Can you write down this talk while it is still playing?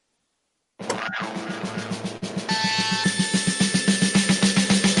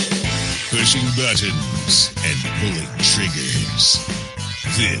Pushing buttons and pulling triggers.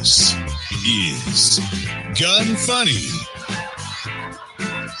 This is Gun Funny.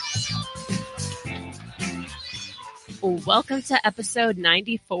 Welcome to episode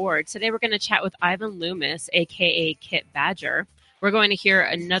 94. Today we're going to chat with Ivan Loomis, aka Kit Badger. We're going to hear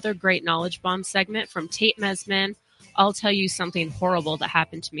another great knowledge bomb segment from Tate Mesman. I'll tell you something horrible that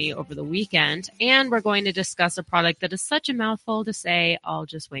happened to me over the weekend. And we're going to discuss a product that is such a mouthful to say, I'll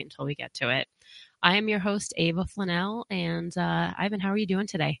just wait until we get to it. I am your host, Ava Flanell. And Ivan, how are you doing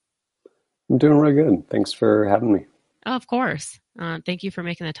today? I'm doing really good. Thanks for having me. Oh, of course. Thank you for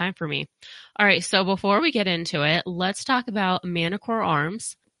making the time for me. All right. So before we get into it, let's talk about Manticore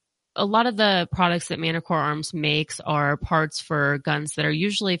Arms. A lot of the products that Manticore Arms makes are parts for guns that are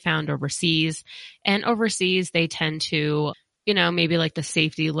usually found overseas. And overseas, they tend to, maybe like the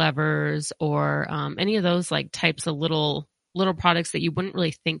safety levers or any of those like types of little products that you wouldn't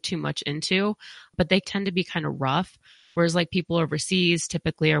really think too much into, but they tend to be kind of rough. Whereas like people overseas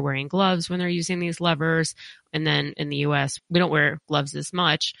typically are wearing gloves when they're using these levers. And then in the US, we don't wear gloves as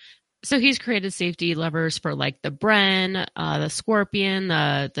much. So he's created safety levers for like the Bren, the Scorpion,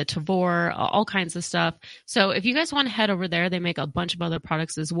 the Tavor, all kinds of stuff. So if you guys want to head over there, they make a bunch of other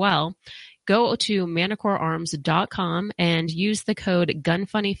products as well. Go to manticorearms.com and use the code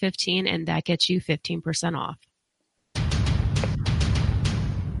GUNFUNNY15 and that gets you 15% off.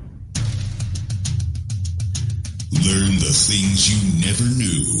 Learn the things you never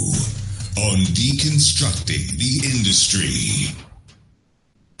knew on Deconstructing the Industry.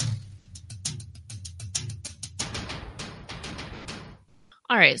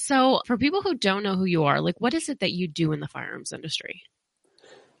 All right. So for people who don't know who you are, like what is it that you do in the firearms industry?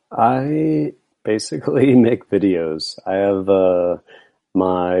 I basically make videos. I have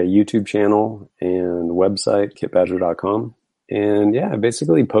my YouTube channel and website, kitbadger.com. And yeah, I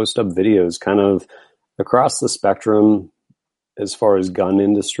basically post up videos kind of across the spectrum as far as gun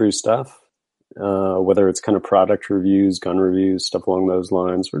industry stuff, whether it's kind of product reviews, gun reviews, stuff along those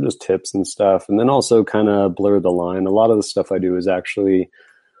lines, or just tips and stuff. And then also kind of blur the line. A lot of the stuff I do is actually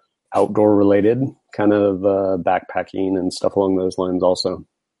outdoor related, kind of backpacking and stuff along those lines also.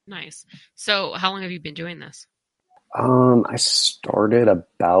 Nice. So how long have you been doing this? I started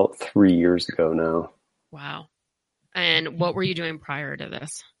about 3 years ago now. Wow. And what were you doing prior to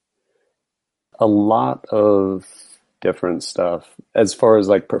this? A lot of different stuff as far as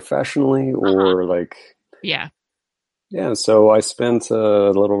like professionally or like. Yeah. Yeah. So I spent a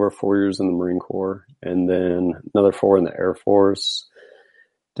little over 4 years in the Marine Corps and then another 4 in the Air Force,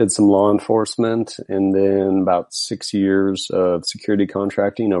 did some law enforcement, and then about 6 years of security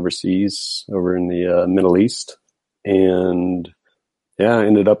contracting overseas over in the Middle East. And yeah, I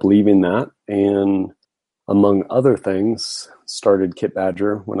ended up leaving that and among other things, started Kit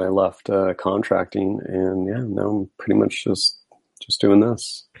Badger when I left contracting, and yeah, now I'm pretty much just doing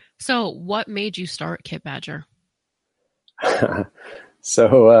this. So, what made you start Kit Badger?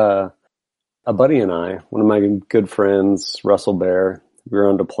 So, a buddy and I, one of my good friends, Russell Bear, we were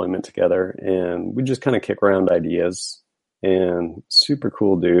on deployment together, and we just kind of kick around ideas. And super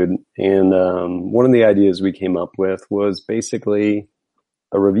cool dude. And one of the ideas we came up with was basically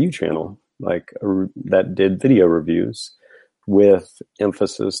a review channel. That did video reviews with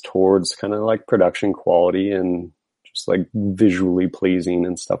emphasis towards kind of like production quality and just like visually pleasing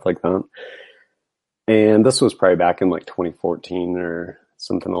and stuff like that. And this was probably back in like 2014 or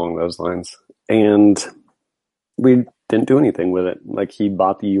something along those lines. And we didn't do anything with it. Like he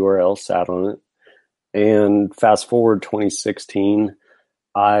bought the URL, sat on it. And fast forward 2016,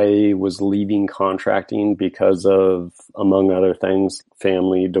 I was leaving contracting because of, among other things,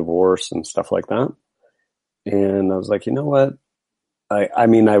 family, divorce, and stuff like that. And I was like, you know what? I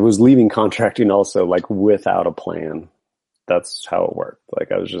mean, I was leaving contracting also like without a plan. That's how it worked.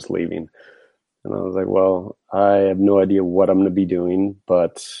 Like I was just leaving. And I was like, well, I have no idea what I'm going to be doing,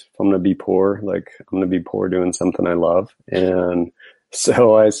 but if I'm going to be poor, like I'm going to be poor doing something I love. And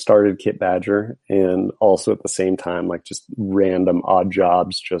so I started Kit Badger, and also at the same time, like just random odd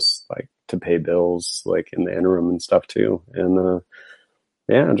jobs, just like to pay bills, like in the interim and stuff too. And,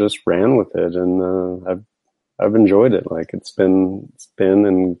 yeah, I just ran with it, and, I've enjoyed it. Like it's been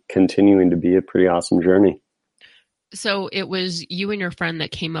and continuing to be a pretty awesome journey. So it was you and your friend that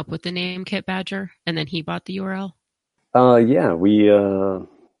came up with the name Kit Badger, and then he bought the URL? Yeah, we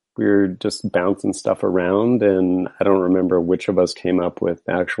were just bouncing stuff around, and I don't remember which of us came up with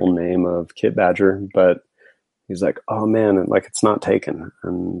the actual name of Kit Badger, but he's like, oh man, like it's not taken.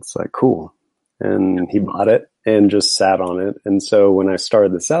 And it's like, cool. and he bought it and just sat on it. And so when I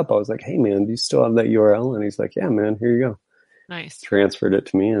started this up, I was like, hey man, do you still have that URL? And he's like, yeah, man, here you go. Nice. Transferred it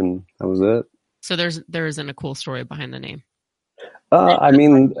to me and that was it. So there isn't a cool story behind the name. I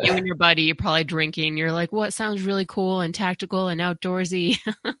mean, you and your buddy, you're probably drinking. You're like, what sounds really cool and tactical and outdoorsy?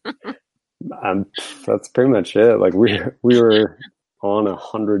 That's pretty much it. Like we were on a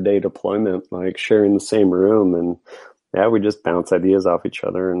 100-day deployment, like sharing the same room, and yeah, we just bounced ideas off each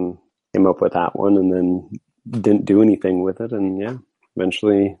other and came up with that one, and then didn't do anything with it, and yeah,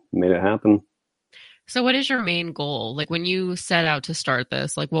 eventually made it happen. So, what is your main goal? Like when you set out to start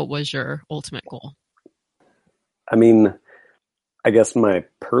this, like what was your ultimate goal? I mean, I guess my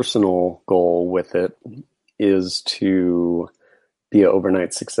personal goal with it is to be an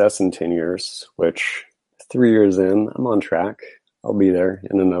overnight success in 10 years, which 3 years in, I'm on track. I'll be there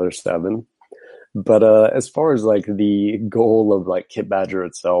in another 7. But as far as like the goal of like Kit Badger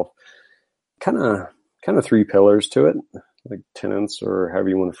itself, kind of 3 pillars to it, like tenets or however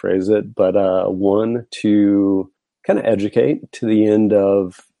you want to phrase it. But one, to kind of educate to the end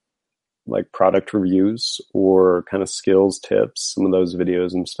of like product reviews or kind of skills tips, some of those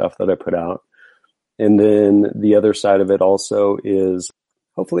videos and stuff that I put out. And then the other side of it also is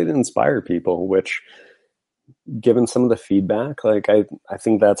hopefully to inspire people, which given some of the feedback, like I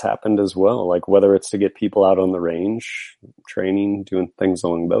think that's happened as well. Like whether it's to get people out on the range, training, doing things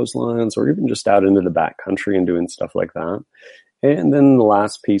along those lines, or even just out into the backcountry and doing stuff like that. And then the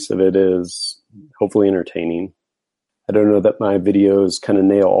last piece of it is hopefully entertaining. I don't know that my videos kind of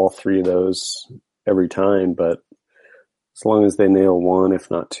nail all 3 of those every time, but as long as they nail 1, if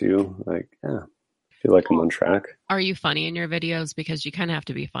not 2, like, yeah, I feel like I'm on track. Are you funny in your videos? Because you kind of have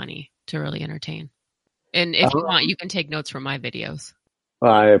to be funny to really ententain. And if you want, you can take notes from my videos.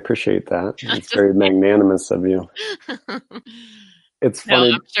 Well, I appreciate that. It's very magnanimous of you. It's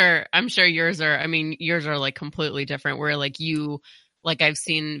funny. No, I'm sure yours are like completely different, where like like I've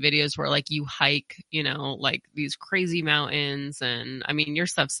seen videos where like you hike, like these crazy mountains, and I mean, your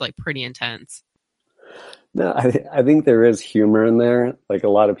stuff's like pretty intense. No, I think there is humor in there. Like a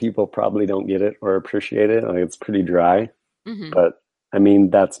lot of people probably don't get it or appreciate it. Like it's pretty dry, but I mean,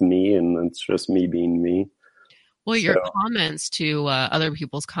 that's me, and it's just me being me. Well, your comments to other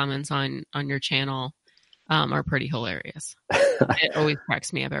people's comments on your channel are pretty hilarious. It always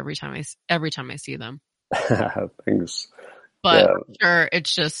cracks me up every time I see them. Thanks. But yeah. I'm sure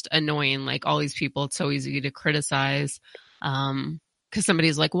it's just annoying. Like all these people, it's so easy to criticize. Cause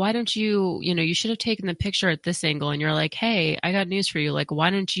somebody's like, why don't you, you should have taken the picture at this angle. And you're like, hey, I got news for you. Like,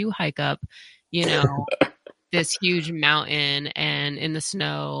 why don't you hike up, this huge mountain and in the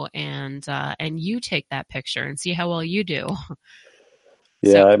snow and you take that picture and see how well you do.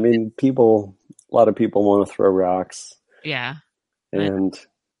 Yeah. So, I mean, a lot of people want to throw rocks. Yeah. And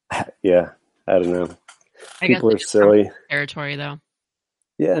yeah, I don't know. People are silly. Territory though.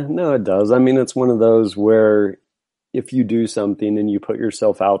 Yeah, no, it does. I mean, it's one of those where if you do something and you put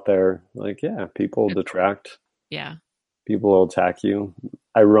yourself out there, like, yeah, people detract. Yeah. People will attack you.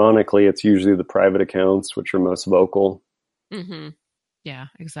 Ironically, it's usually the private accounts, which are most vocal. Mm-hmm. Yeah,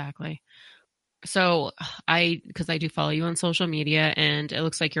 exactly. So because I do follow you on social media, and it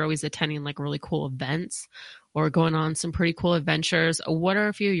looks like you're always attending like really cool events or going on some pretty cool adventures. What are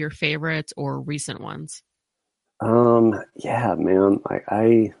a few of your favorites or recent ones? Yeah, man,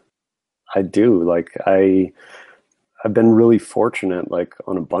 I do. Like I've been really fortunate, like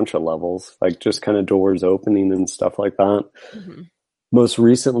on a bunch of levels, like just kind of doors opening and stuff like that. Mm-hmm. Most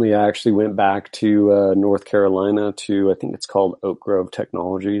recently, I actually went back to North Carolina to, I think it's called Oak Grove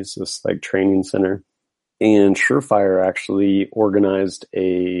Technologies, this like training center. And Surefire actually organized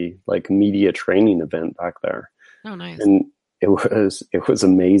a like media training event back there. Oh, nice. And it was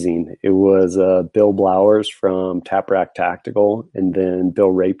amazing. It was Bill Blowers from TapRack Tactical, and then Bill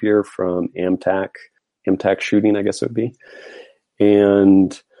Rapier from Amtac Shooting, I guess it would be.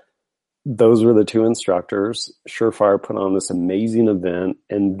 And those were the 2 instructors. Surefire put on this amazing event.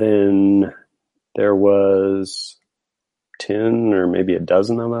 And then there was 10 or maybe a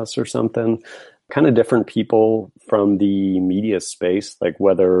dozen of us or something, kind of different people from the media space, like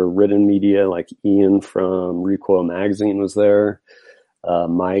whether written media, like Ian from Recoil Magazine was there,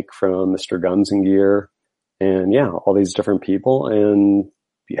 Mike from Mr. Guns and Gear, and yeah, all these different people. And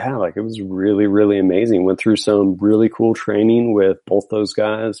yeah, like it was really, really amazing. Went through some really cool training with both those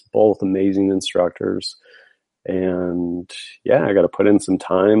guys, both amazing instructors. And yeah, I got to put in some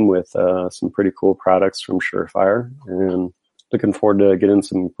time with some pretty cool products from Surefire, and looking forward to getting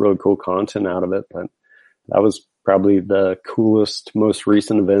some really cool content out of it. But that was probably the coolest, most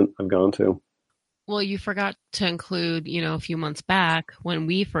recent event I've gone to. Well, you forgot to include, a few months back when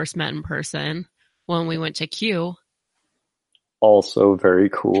we first met in person, when we went to Q. Also very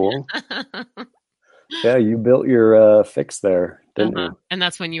cool. Yeah, you built your fix there, didn't you? And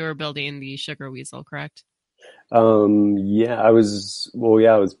that's when you were building the Sugar Weasel, correct? Yeah, I was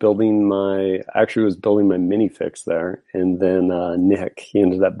building my mini fix there, and then Nick, he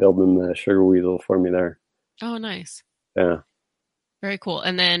ended up building the Sugar Weasel for me there. Oh, nice. Yeah. Very cool.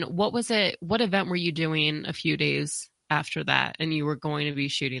 And then what event were you doing a few days after that? And you were going to be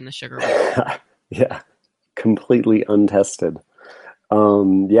shooting the Sugar Weasel? Yeah, completely untested.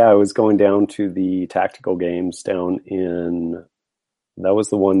 I was going down to the tactical games that was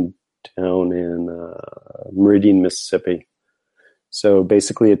the one down in Meridian, Mississippi. So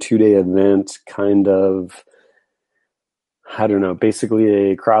basically a 2-day event, kind of, I don't know,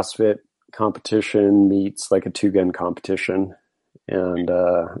 basically a CrossFit competition meets like a 2-gun competition, and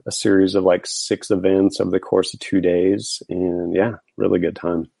a series of like 6 events over the course of 2 days. And yeah, really good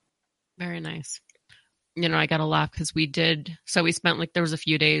time. Very nice. I got to laugh because we spent there was a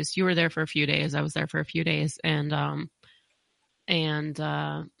few days. You were there for a few days. I was there for a few days. And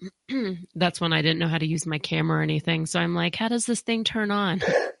that's when I didn't know how to use my camera or anything. So I'm like, how does this thing turn on?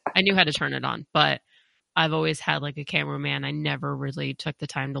 I knew how to turn it on, but I've always had like a cameraman. I never really took the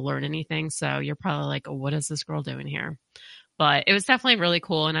time to learn anything. So you're probably like, oh, what is this girl doing here? But it was definitely really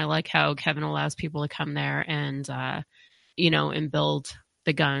cool. And I like how Kevin allows people to come there and, and build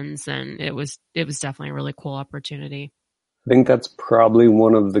the guns. And it was definitely a really cool opportunity. I think that's probably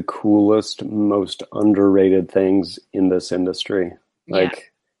one of the coolest, most underrated things in this industry.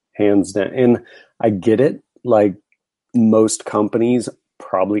 Like, hands down. And I get it. Like, most companies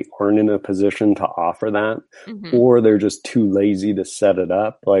probably aren't in a position to offer that, or they're just too lazy to set it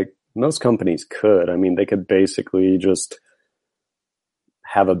up. Like, most companies could. I mean, they could basically just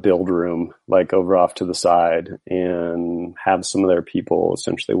have a build room like over off to the side and have some of their people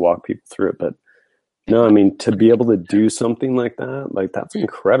essentially walk people through it. But no, I mean, to be able to do something like that, like that's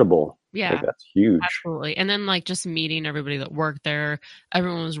incredible. Yeah, like, that's huge. Absolutely. And then like just meeting everybody that worked there,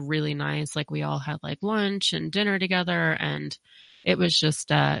 everyone was really nice. Like we all had like lunch and dinner together, and it was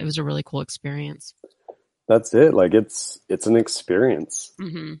just it was a really cool experience. That's it. Like it's an experience.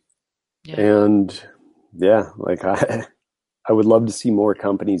 Yeah. And yeah, like I would love to see more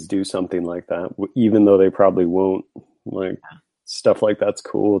companies do something like that, even though they probably won't. Like stuff like that's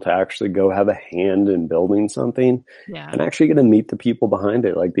cool to actually go have a hand in building something and actually get to meet the people behind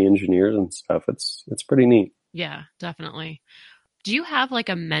it, like the engineers and stuff. It's pretty neat. Yeah, definitely. Do you have like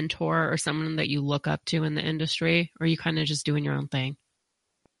a mentor or someone that you look up to in the industry, or are you kind of just doing your own thing?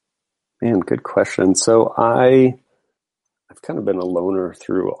 Man, good question. So I've kind of been a loner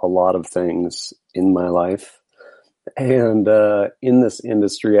through a lot of things in my life. And in this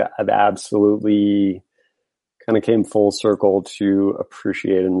industry, I've absolutely kind of came full circle to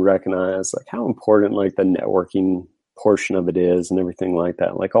appreciate and recognize like how important like the networking portion of it is and everything like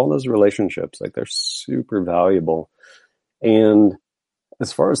that. Like all those relationships, like they're super valuable. And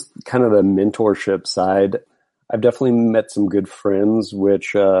as far as kind of the mentorship side, I've definitely met some good friends,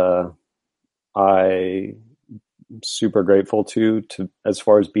 which I'm super grateful to as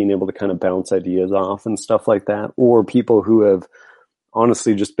far as being able to kind of bounce ideas off and stuff like that, or people who have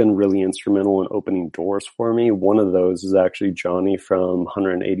honestly just been really instrumental in opening doors for me. One of those is actually Johnny from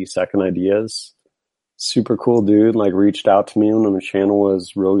 182nd Ideas. Super cool dude, like reached out to me when the channel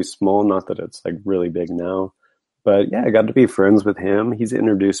was really small. Not that it's like really big now, but yeah, I got to be friends with him. He's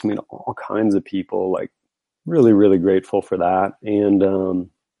introduced me to all kinds of people, like really, really grateful for that. And,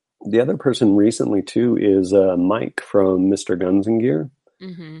 the other person recently too is Mike from Mr. Guns and Gear.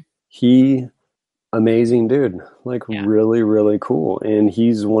 He, amazing dude, like really, really cool. And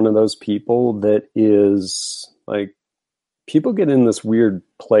he's one of those people that is like, people get in this weird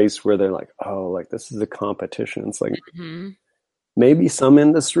place where they're like, oh, like this is a competition. It's like, maybe some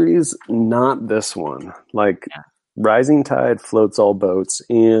industries, not this one. Like rising tide floats all boats.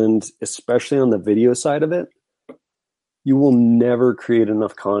 And especially on the video side of it, you will never create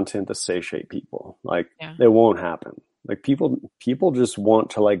enough content to satiate people. Like it won't happen. Like people just want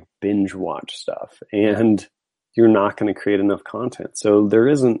to like binge watch stuff, and you're not going to create enough content. So there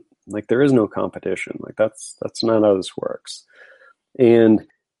is no competition. Like that's not how this works. And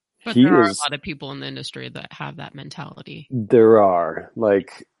but there are a lot of people in the industry that have that mentality. There are,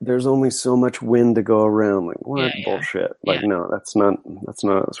 like, there's only so much wind to go around. Like what bullshit? Like no, that's not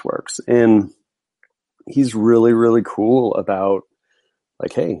how this works. And he's really, really cool about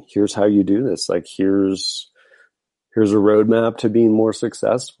like, hey, here's how you do this. Like, here's a roadmap to being more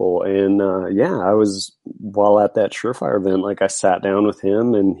successful. And, I was, while at that Surefire event, like I sat down with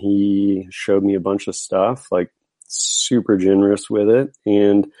him and he showed me a bunch of stuff, like super generous with it.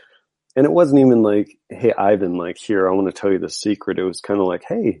 And And it wasn't even like, hey, Ivan, like, here, I want to tell you the secret. It was kind of like,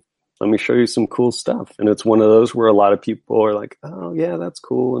 hey, let me show you some cool stuff. And it's one of those where a lot of people are like, oh, yeah, that's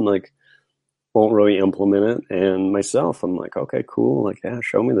cool. And like, won't really implement it. And myself, I'm like, okay, cool. Like, yeah,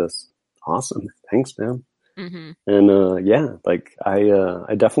 show me this. Awesome. Thanks, man. Mm-hmm. And yeah, like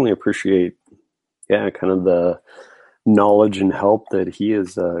I definitely appreciate, kind of the knowledge and help that he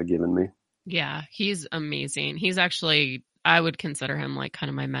has given me. Yeah, he's amazing. He's actually, I would consider him like kind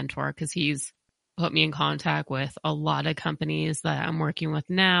of my mentor because he's put me in contact with a lot of companies that I'm working with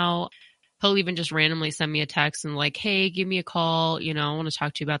now. He'll even just randomly send me a text and like, hey, give me a call. You know, I want to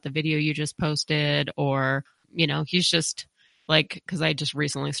talk to you about the video you just posted. Or, you know, he's just like, because I just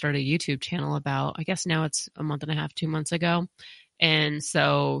recently started a YouTube channel about, I guess now it's a month and a half, 2 months ago. And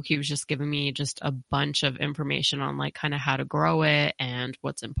so he was just giving me just a bunch of information on like kind of how to grow it and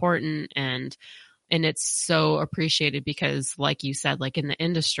what's important. And it's so appreciated because like you said, like in the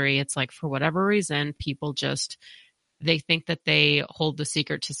industry, it's like for whatever reason, people just, they think that they hold the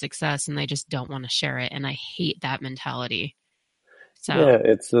secret to success and they just don't want to share it. And I hate that mentality. So yeah,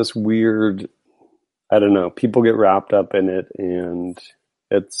 it's this weird, I don't know, people get wrapped up in it and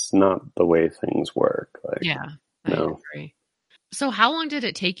it's not the way things work. Like, yeah, no. I agree. So how long did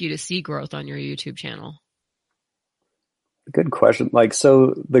it take you to see growth on your YouTube channel? Good question. Like,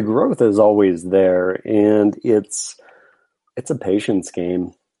 so the growth is always there and it's a patience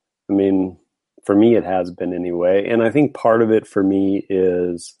game. I mean, for me, it has been anyway. And I think part of it for me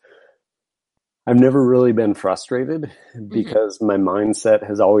is I've never really been frustrated because my mindset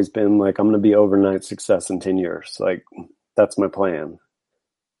has always been like, I'm going to be overnight success in 10 years. Like, that's my plan.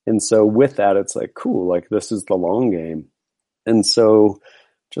 And so with that, it's like, cool, like this is the long game. And so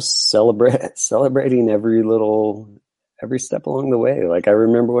just celebrating every step along the way. Like I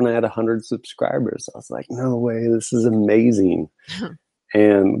remember when I had 100 subscribers, I was like, no way, this is amazing.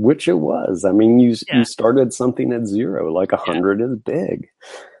 And which it was. I mean, you started something at zero, like 100 is big.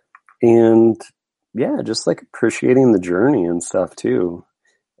 And yeah, just like appreciating the journey and stuff too.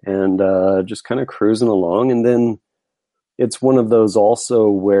 And just kind of cruising along. And then it's one of those also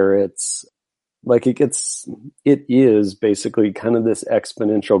where it's like it is basically kind of this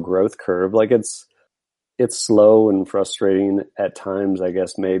exponential growth curve. Like it's slow and frustrating at times, I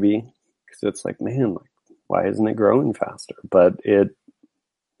guess, maybe. Because it's like, man, like, why isn't it growing faster? But it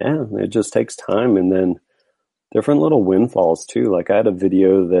just takes time. And then different little windfalls too. Like I had a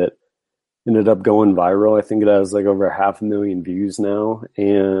video that ended up going viral. I think it has like over 500,000 views now.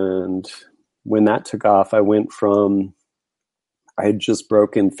 And when that took off, I had just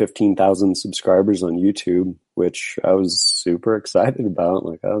broken 15,000 subscribers on YouTube, which I was super excited about.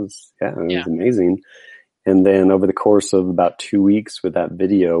 Like it was amazing. And then over the course of about 2 weeks with that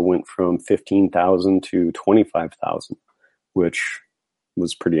video went from 15,000 to 25,000, which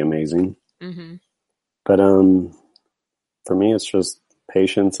was pretty amazing. Mm-hmm. But for me, it's just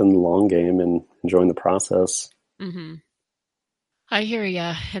patience in the long game and enjoying the process. Mm-hmm. I hear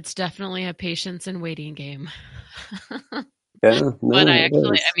ya. It's definitely a patience and waiting game. Yeah, no, but I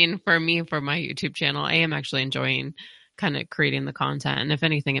mean, for me, for my YouTube channel, I am actually enjoying kind of creating the content. And if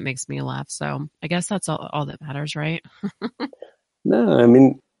anything, it makes me laugh. So I guess that's all that matters, right? No, I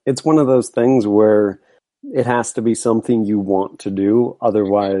mean, it's one of those things where it has to be something you want to do.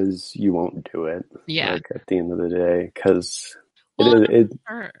 Otherwise, you won't do it. Yeah. Like at the end of the day, because go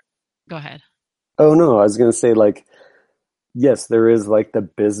ahead. Oh, no, I was going to say, like, yes, there is like the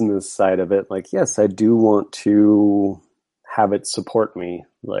business side of it. Like, yes, I do want to have it support me,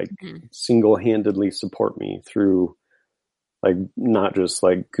 like single-handedly support me through like not just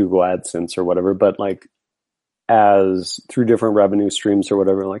like Google AdSense or whatever, but like as through different revenue streams or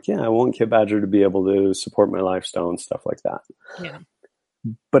whatever. Like, yeah, I want Kit Badger to be able to support my lifestyle and stuff like that. Yeah.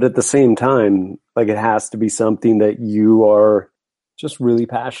 But at the same time, like it has to be something that you are just really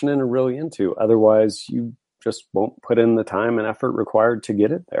passionate and really into. Otherwise, you just won't put in the time and effort required to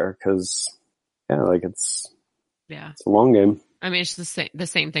get it there. Because it's a long game. I mean, it's the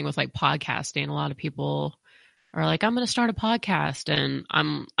same thing with like podcasting. A lot of people are like, I'm going to start a podcast, and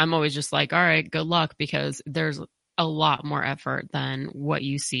I'm always just like, all right, good luck, because there's a lot more effort than what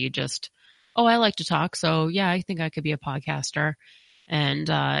you see. Just, oh, I like to talk, so yeah, I think I could be a podcaster. And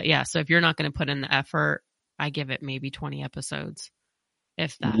so if you're not going to put in the effort, I give it maybe 20 episodes,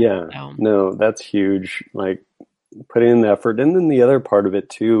 if that. Yeah, no, that's huge. Like putting in the effort, and then the other part of it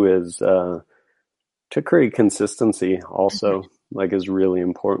too is to create consistency. Also, like is really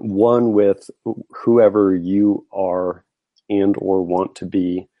important. One, with whoever you are and or want to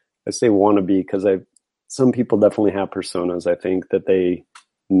be. I say want to be because some people definitely have personas, I think, that they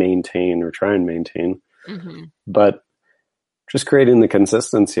maintain or try and maintain. Mm-hmm. But just creating the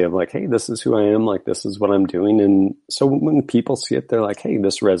consistency of like, hey, this is who I am, like this is what I'm doing. And so when people see it, they're like, hey,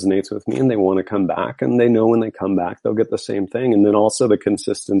 this resonates with me, and they want to come back, and they know when they come back, they'll get the same thing. And then also the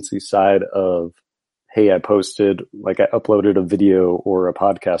consistency side of, hey, I uploaded a video or a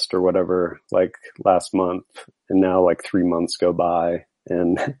podcast or whatever, like last month, and now like 3 months go by,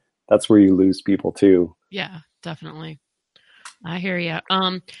 and that's where you lose people too. Yeah, definitely. I hear you.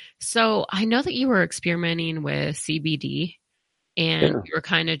 So I know that you were experimenting with CBD, and you were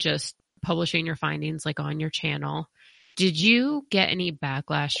kind of just publishing your findings like on your channel. Did you get any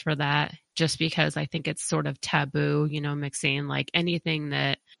backlash for that? Just because I think it's sort of taboo, mixing like anything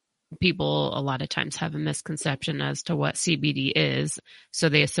that people a lot of times have a misconception as to what CBD is. So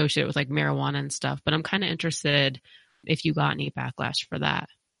they associate it with like marijuana and stuff. But I'm kind of interested if you got any backlash for that.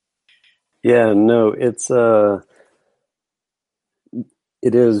 Yeah, no,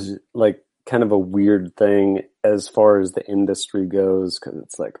 it is like kind of a weird thing as far as the industry goes, because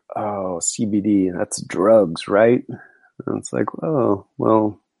it's like, oh, CBD, that's drugs, right? And it's like, oh,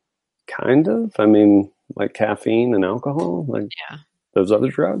 well, kind of. I mean, like caffeine and alcohol, like those other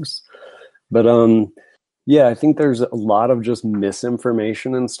drugs. But yeah, I think there's a lot of just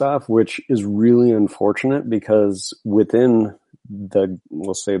misinformation and stuff, which is really unfortunate, because within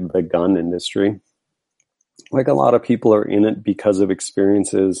we'll say the gun industry, like a lot of people are in it because of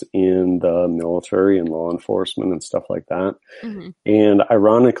experiences in the military and law enforcement and stuff like that. Mm-hmm. And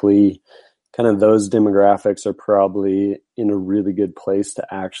ironically, kind of those demographics are probably in a really good place to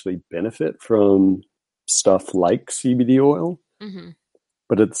actually benefit from stuff like CBD oil. Mm-hmm.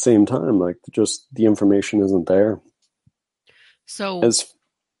 But at the same time, like just the information isn't there. So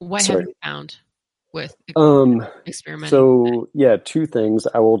what have you found with experimenting? So yeah, two things.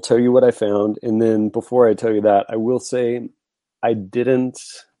 I will tell you what I found, and then before I tell you that, I will say I didn't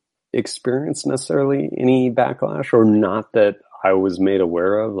experience necessarily any backlash, or not that I was made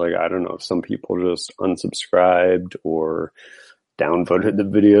aware of. Like, I don't know if some people just unsubscribed or downvoted the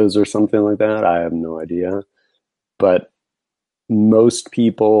videos or something like that. I have no idea. But most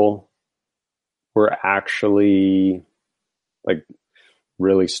people were actually like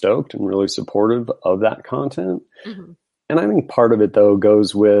really stoked and really supportive of that content. Mm-hmm. And I think part of it though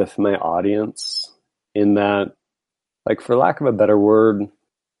goes with my audience, in that, like, for lack of a better word,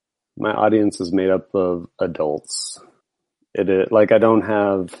 my audience is made up of adults. Like, I don't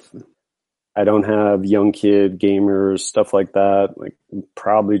have young kid gamers, stuff like that. Like,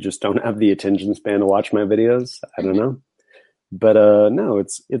 probably just don't have the attention span to watch my videos. I don't know. But no,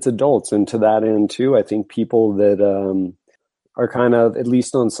 it's adults. And to that end too, I think people that are kind of, at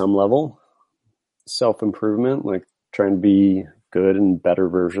least on some level, self-improvement, like trying to be good and better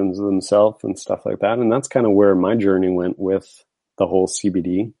versions of themselves and stuff like that. And that's kind of where my journey went with the whole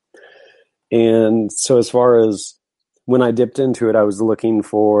CBD. And so as far as when I dipped into it, I was looking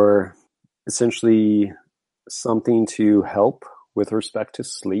for essentially something to help with respect to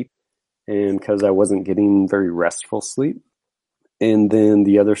sleep, and because I wasn't getting very restful sleep. And then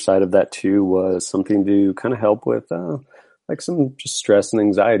the other side of that too was something to kind of help with like some just stress and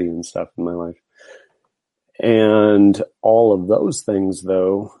anxiety and stuff in my life. And all of those things,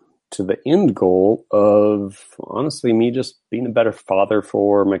 though, to the end goal of honestly me just being a better father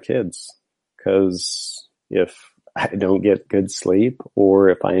for my kids. Because if I don't get good sleep, or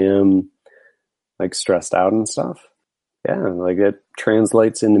if I am like stressed out and stuff, yeah, like it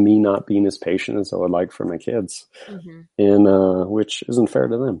translates into me not being as patient as I would like for my kids, mm-hmm. and which isn't fair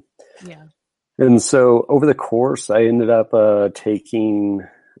to them. Yeah. And so over the course, I ended up taking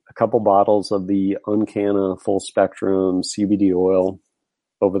a couple bottles of the Uncana full spectrum CBD oil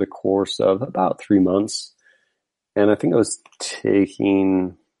over the course of about 3 months. And I think I was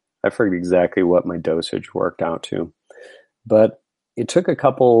taking, I forget exactly what my dosage worked out to, but it took a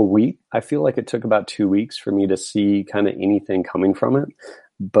couple weeks. I feel like it took about 2 weeks for me to see kind of anything coming from it.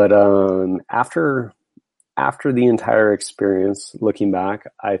 But after the entire experience, looking back,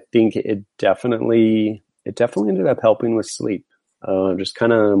 I think it definitely ended up helping with sleep, just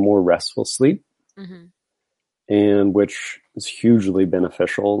kind of more restful sleep, mm-hmm. and which is hugely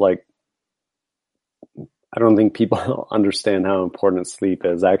beneficial. Like, I don't think people understand how important sleep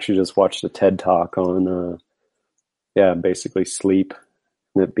is. I actually just watched a TED Talk on, basically sleep,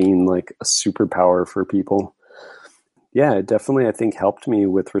 and it being like a superpower for people. Yeah, it definitely, I think, helped me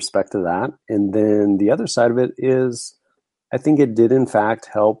with respect to that. And then the other side of it is, I think it did in fact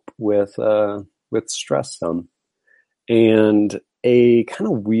help with stress some. And a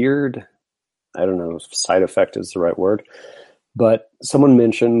kind of weird, I don't know if side effect is the right word, but someone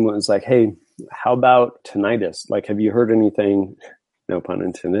mentioned, was like, hey, how about tinnitus? Like, have you heard anything no pun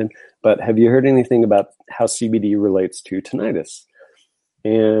intended. But have you heard anything about how CBD relates to tinnitus?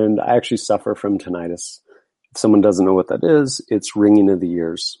 And I actually suffer from tinnitus. If someone doesn't know what that is, it's ringing of the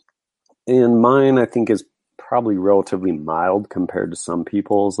ears. And mine, I think, is probably relatively mild compared to some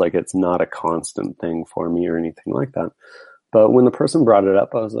people's. Like, it's not a constant thing for me or anything like that. But when the person brought it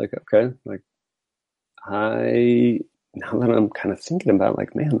up, I was like, okay, like, now that I'm kind of thinking about it,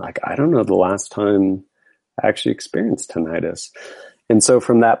 like, man, like, I don't know the last time I actually experienced tinnitus. And so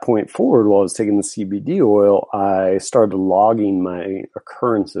from that point forward, while I was taking the CBD oil, I started logging my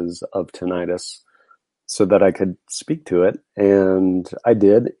occurrences of tinnitus so that I could speak to it. And I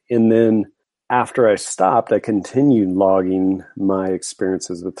did. And then after I stopped, I continued logging my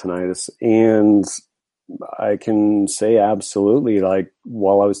experiences with tinnitus. And I can say absolutely, like,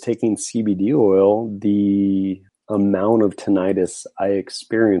 while I was taking CBD oil, the amount of tinnitus I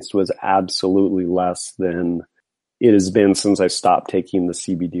experienced was absolutely less than it has been since I stopped taking the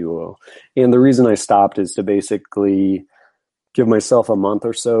CBD oil. And the reason I stopped is to basically give myself a month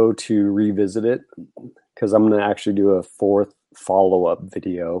or so to revisit it, because I'm going to actually do a 4th follow-up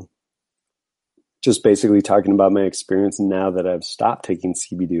video, just basically talking about my experience now that I've stopped taking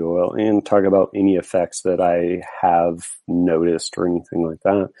CBD oil, and talk about any effects that I have noticed or anything like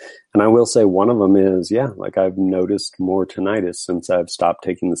that. And I will say one of them is, like, I've noticed more tinnitus since I've stopped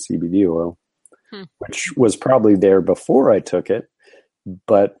taking the CBD oil, which was probably there before I took it,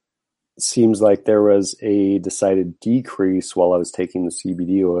 but seems like there was a decided decrease while I was taking the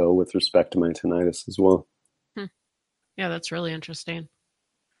CBD oil with respect to my tinnitus as well. Yeah, that's really interesting.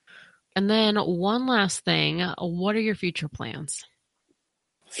 And then one last thing, what are your future plans?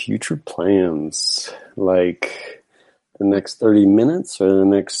 Future plans, like the next 30 minutes or the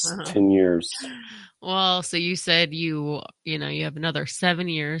next 10 years? Well, so you said you have another 7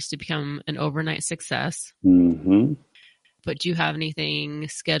 years to become an overnight success. Mm-hmm. But do you have anything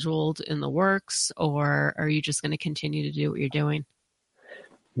scheduled in the works, or are you just going to continue to do what you're doing?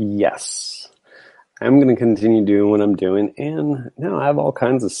 Yes. I'm going to continue doing what I'm doing. And now I have all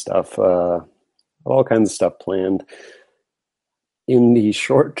kinds of stuff, planned. In the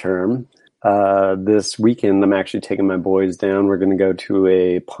short term, this weekend, I'm actually taking my boys down. We're going to go to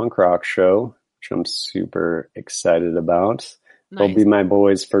a punk rock show, which I'm super excited about. Nice. It'll be my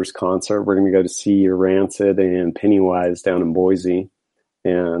boys' first concert. We're going to go to see Rancid and Pennywise down in Boise,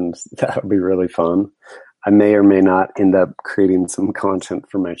 and that'll be really fun. I may or may not end up creating some content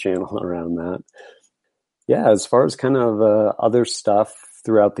for my channel around that. Yeah, as far as kind of other stuff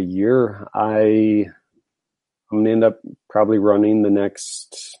throughout the year, I'm going to end up probably running the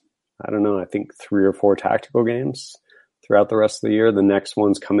next, I think 3 or 4 tactical games throughout the rest of the year. The next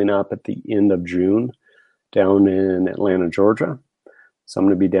one's coming up at the end of June down in Atlanta, Georgia. So I'm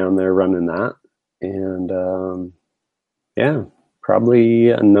going to be down there running that. And probably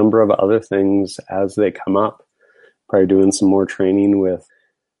a number of other things as they come up. Probably doing some more training with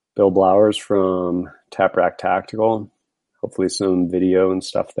Bill Blowers from Tap Rack Tactical. Hopefully some video and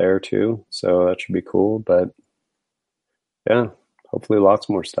stuff there too. So that should be cool. But yeah, hopefully lots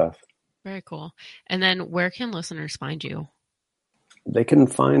more stuff. Very cool. And then where can listeners find you? They can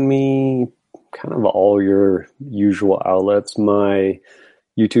find me kind of all your usual outlets. My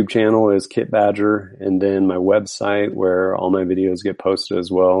YouTube channel is Kit Badger, and then my website where all my videos get posted as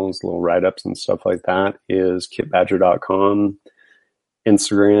well as little write-ups and stuff like that is kitbadger.com.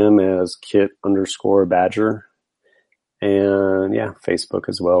 Instagram as Kit_Badger. And yeah, Facebook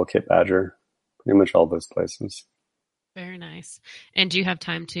as well, Kit Badger. Pretty much all those places. Very nice. And do you have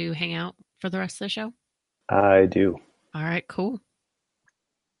time to hang out for the rest of the show? I do. All right, cool.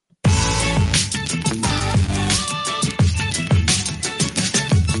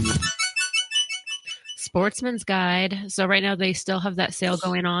 Sportsman's Guide. So right now they still have that sale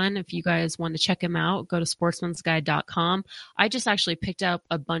going on. If you guys want to check them out, go to sportsmansguide.com. I just actually picked up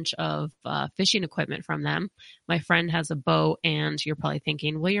a bunch of fishing equipment from them. My friend has a boat, and you're probably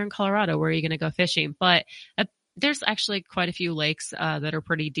thinking, well, you're in Colorado. Where are you going to go fishing? But there's actually quite a few lakes that are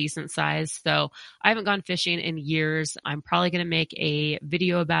pretty decent size. So I haven't gone fishing in years. I'm probably going to make a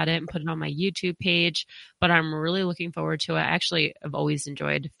video about it and put it on my YouTube page, but I'm really looking forward to it. Actually, I've always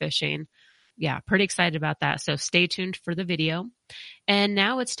enjoyed fishing. Yeah, pretty excited about that. So stay tuned for the video. And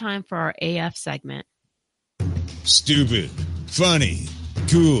now it's time for our AF segment. Stupid, funny,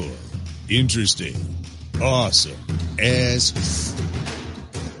 cool, interesting, awesome, as...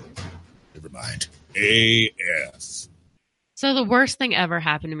 Never mind. AF. So the worst thing ever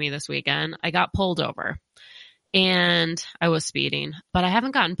happened to me this weekend. I got pulled over. And I was speeding, but I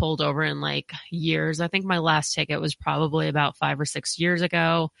haven't gotten pulled over in like years. I think my last ticket was probably about 5 or 6 years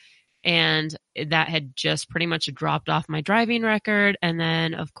ago. And that had just pretty much dropped off my driving record. And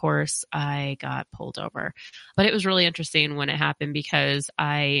then, of course, I got pulled over. But it was really interesting when it happened because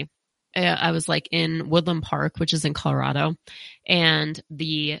I was like in Woodland Park, which is in Colorado, and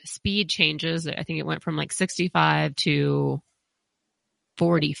the speed changes. I think it went from like 65 to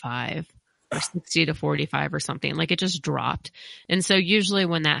 45 or 60 to 45 or something. Like it just dropped. And so usually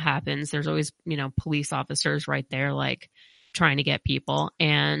when that happens, there's always, police officers right there, like trying to get people.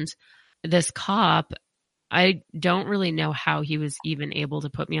 And this cop, I don't really know how he was even able to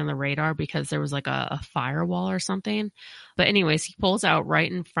put me on the radar because there was like a firewall or something. But anyways, he pulls out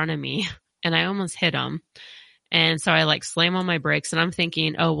right in front of me and I almost hit him. And so I like slam on my brakes and I'm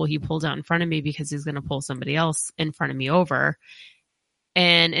thinking, oh, well, he pulled out in front of me because he's going to pull somebody else in front of me over.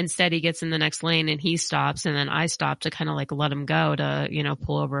 And instead he gets in the next lane and he stops and then I stop to kind of like let him go to,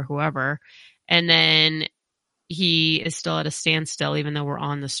 pull over whoever. And then he is still at a standstill even though we're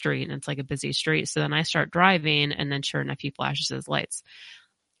on the street and it's like a busy street. So then I start driving and then sure enough, he flashes his lights.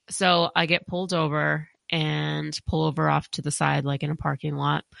 So I get pulled over and pull over off to the side, like in a parking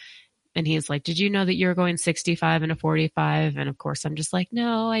lot. And he's like, did you know that you're going 65 and a 45? And of course I'm just like,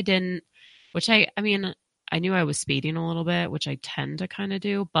 no, I didn't, which I knew I was speeding a little bit, which I tend to kind of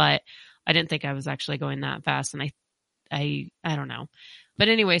do, but I didn't think I was actually going that fast. And I don't know. But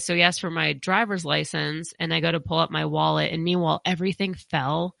anyway, so he asked for my driver's license and I go to pull up my wallet and meanwhile, everything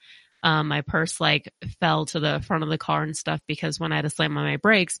fell. My purse like fell to the front of the car and stuff because when I had to slam on my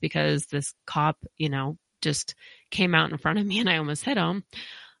brakes because this cop, just came out in front of me and I almost hit him.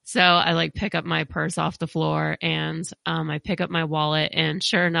 So I like pick up my purse off the floor and I pick up my wallet and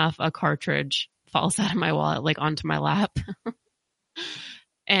sure enough, a cartridge falls out of my wallet, like onto my lap.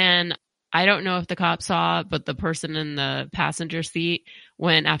 And I don't know if the cop saw, but the person in the passenger seat,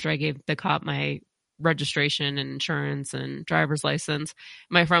 when after I gave the cop my registration and insurance and driver's license,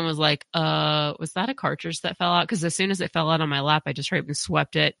 my friend was like, was that a cartridge that fell out? Because as soon as it fell out on my lap, I just right and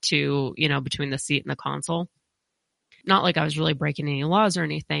swept it to, between the seat and the console. Not like I was really breaking any laws or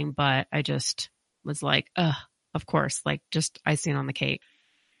anything, but I just was like, of course, like just icing on the cake.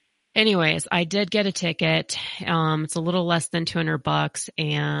 Anyways, I did get a ticket. It's a little less than $200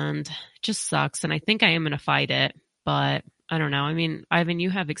 and it just sucks. And I think I am going to fight it, but I don't know. I mean, Ivan, you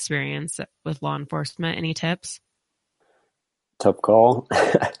have experience with law enforcement. Any tips? Tough call.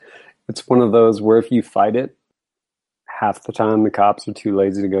 It's one of those where if you fight it, half the time the cops are too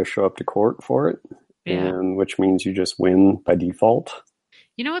lazy to go show up to court for it. Yeah. And which means you just win by default.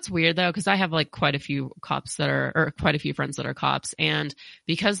 You know what's weird though? Because I have like quite a few friends that are cops. And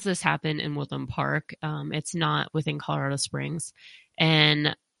because this happened in Woodland Park, it's not within Colorado Springs.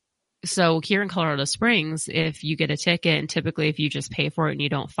 And so here in Colorado Springs, if you get a ticket and typically if you just pay for it and you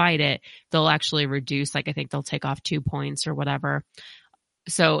don't fight it, they'll actually reduce, like I think they'll take off 2 points or whatever.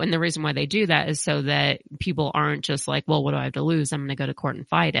 So, and the reason why they do that is so that people aren't just like, well, what do I have to lose? I'm going to go to court and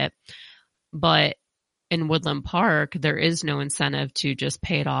fight it. But in Woodland Park, there is no incentive to just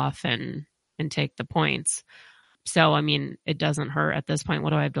pay it off and take the points. So, I mean, it doesn't hurt at this point.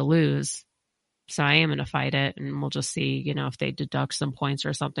 What do I have to lose? So I am going to fight it and we'll just see, if they deduct some points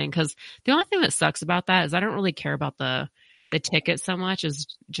or something. Because the only thing that sucks about that is I don't really care about the ticket so much as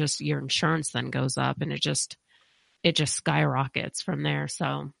just your insurance then goes up and it just skyrockets from there.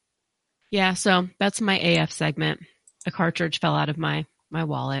 So yeah, so that's my AF segment. A cartridge fell out of my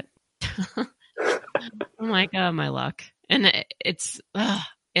wallet. I'm like, oh, my luck. And it's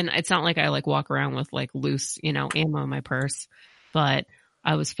not like I like walk around with like loose, ammo in my purse, but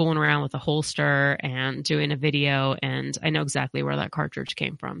I was fooling around with a holster and doing a video and I know exactly where that cartridge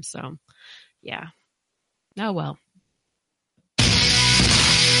came from. So yeah. Oh, well.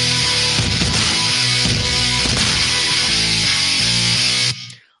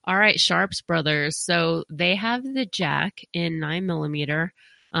 All right. Sharps Brothers. So they have the Jack in 9mm.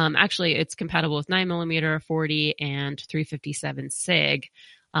 Actually, it's compatible with 9mm, 40, and 357 SIG,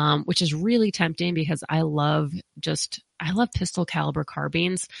 which is really tempting because I love pistol caliber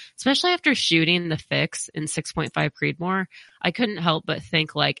carbines, especially after shooting the Fix in 6.5 Creedmoor. I couldn't help but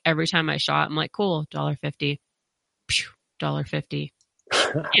think like every time I shot, I'm like, cool, $1.50, $1.50,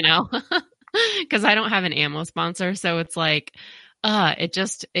 because I don't have an ammo sponsor. So it's like,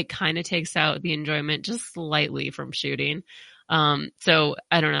 it kind of takes out the enjoyment just slightly from shooting. So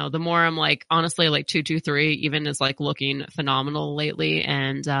I don't know, the more I'm like, honestly, like 223 even is like looking phenomenal lately.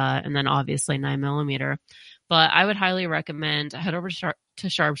 And then obviously 9mm, but I would highly recommend head over to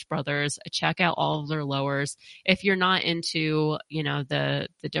Sharps Brothers, check out all of their lowers. If you're not into, the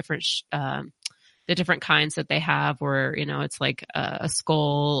different kinds that they have where, it's like a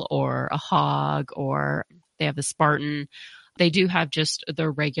skull or a hog or they have the Spartan. They do have just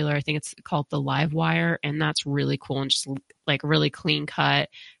the regular, I think it's called the live wire, and that's really cool and just like really clean cut,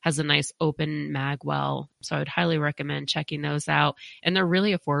 has a nice open mag well. So I would highly recommend checking those out. And they're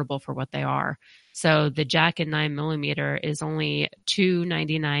really affordable for what they are. So the jack and 9mm is only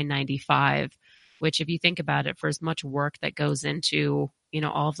 $299.95, which if you think about it, for as much work that goes into,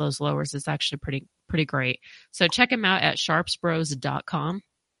 all of those lowers, is actually pretty great. So check them out at sharpsbros.com.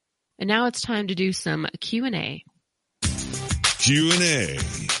 And now it's time to do some Q&A. Q&A.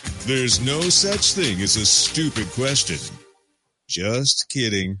 There's no such thing as a stupid question. Just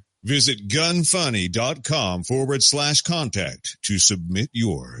kidding. Visit gunfunny.com/contact to submit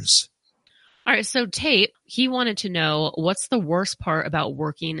yours. All right. So Tate, he wanted to know, what's the worst part about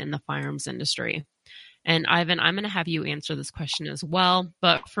working in the firearms industry? And Ivan, I'm going to have you answer this question as well.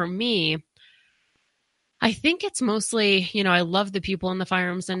 But for me, I think it's mostly, I love the people in the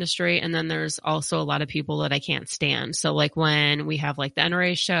firearms industry. And then there's also a lot of people that I can't stand. So like when we have like the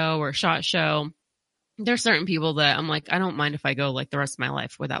NRA show or SHOT Show, there's certain people that I'm like, I don't mind if I go like the rest of my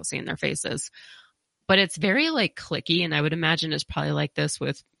life without seeing their faces. But it's very like cliquey. And I would imagine it's probably like this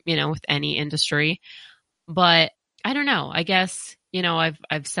with, with any industry. But I don't know. I guess,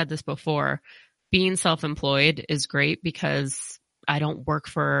 I've said this before. Being self-employed is great because I don't work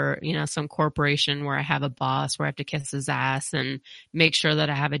for, some corporation where I have a boss where I have to kiss his ass and make sure that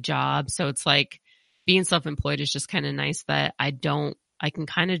I have a job. So it's like being self-employed is just kind of nice that I can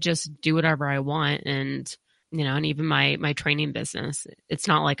kind of just do whatever I want. And, and even my training business, it's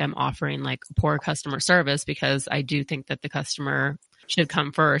not like I'm offering like poor customer service, because I do think that the customer should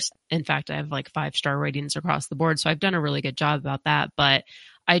come first. In fact, I have like 5-star ratings across the board. So I've done a really good job about that, but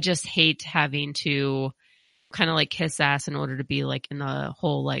I just hate having to kind of like kiss ass in order to be like in the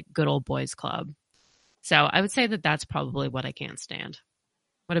whole like good old boys club. So I would say that that's probably what I can't stand.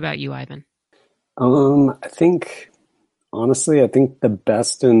 What about you, Ivan? I think the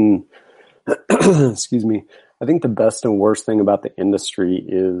best and excuse me, I think the best and worst thing about the industry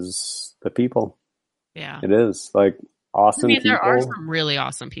is the people. Yeah. It is like awesome people. There are some really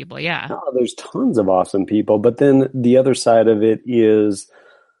awesome people. Yeah. Oh, there's tons of awesome people. But then the other side of it is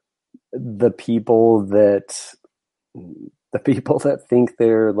the people that think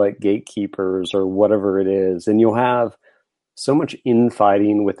they're like gatekeepers or whatever it is. And you'll have so much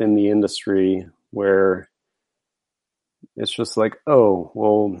infighting within the industry where it's just like, oh,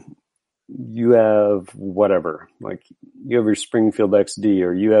 well, you have whatever, like you have your Springfield XD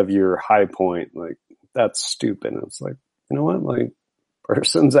or you have your High Point. Like that's stupid. And it's like, you know what? Like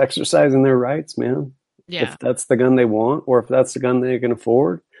person's exercising their rights, man. Yeah. If that's the gun they want, or if that's the gun they can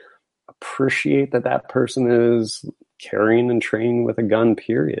afford, appreciate that person is carrying and training with a gun,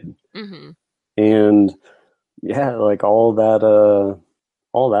 period. Mm-hmm. And yeah, like all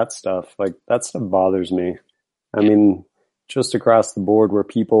that stuff, like that stuff bothers me. I mean, just across the board where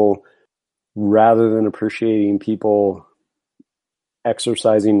people, rather than appreciating people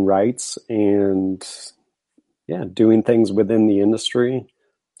exercising rights and doing things within the industry,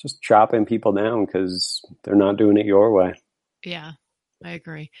 just chopping people down because they're not doing it your way. Yeah, I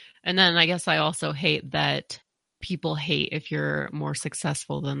agree. And then I guess I also hate that people hate if you're more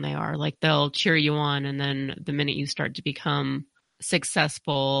successful than they are. Like they'll cheer you on, and then the minute you start to become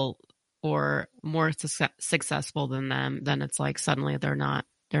successful or more successful than them, then it's like suddenly they're not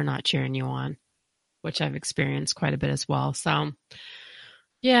cheering you on, which I've experienced quite a bit as well. So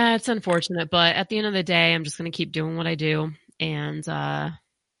yeah, it's unfortunate, but at the end of the day, I'm just going to keep doing what I do. And, I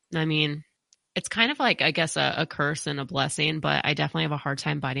mean, it's kind of like, I guess, a curse and a blessing, but I definitely have a hard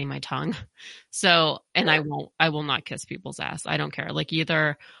time biting my tongue. So, and I will not kiss people's ass. I don't care. Like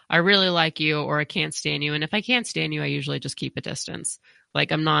either I really like you or I can't stand you. And if I can't stand you, I usually just keep a distance.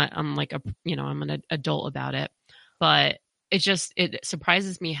 Like I'm an adult about it, but it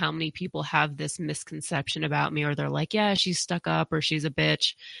surprises me how many people have this misconception about me, or they're like, yeah, she's stuck up or she's a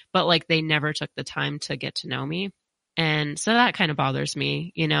bitch, but like they never took the time to get to know me. And so that kind of bothers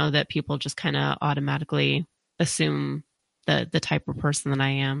me, that people just kind of automatically assume the type of person that I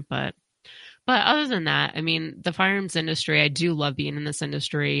am. But other than that, I mean, the firearms industry, I do love being in this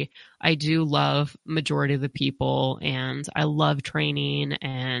industry. I do love majority of the people, and I love training,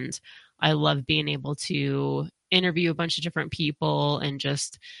 and I love being able to interview a bunch of different people and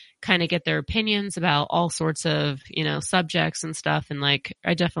just kind of get their opinions about all sorts of, subjects and stuff. And like,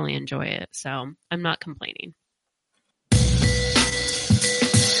 I definitely enjoy it. So I'm not complaining.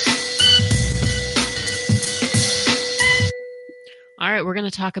 All right, we're going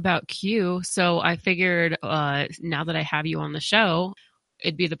to talk about Q. So I figured now that I have you on the show,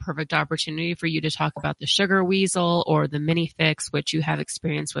 it'd be the perfect opportunity for you to talk about the Sugar Weasel or the Mini Fix, which you have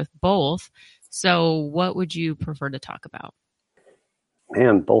experience with both. So what would you prefer to talk about?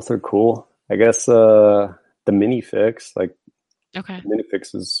 Man, both are cool. I guess the Minifix, like Okay.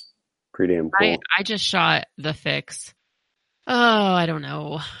 Minifix is pretty damn cool. I just shot the Fix, I don't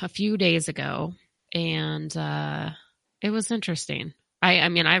know, a few days ago, and it was interesting. I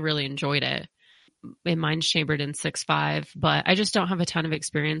mean, I really enjoyed it. Mine's chambered in 6.5, but I just don't have a ton of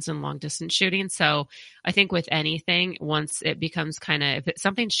experience in long distance shooting. So I think with anything, once it becomes if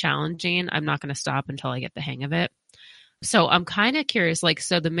something's challenging, I'm not going to stop until I get the hang of it. So I'm kind of curious,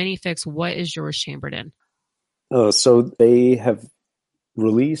 so the Minifix, what is yours chambered in? So they have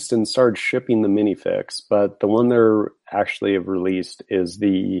released and started shipping the Minifix, but the one they're actually have released is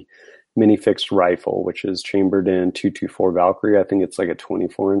the Minifix rifle, which is chambered in 224 Valkyrie. I think it's like a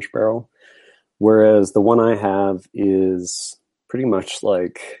 24-inch barrel. Whereas the one I have is pretty much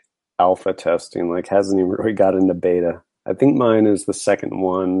like alpha testing, like hasn't even really got into beta. I think mine is the second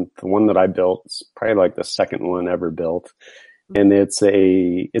one. The one that I built is probably like the second one ever built. And it's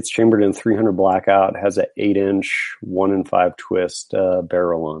chambered in 300 blackout, has an 8-inch 1-in-5 twist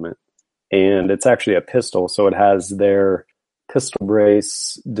barrel on it. And it's actually a pistol. So it has their pistol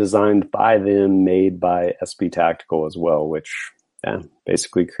brace designed by them, made by SB Tactical as well, which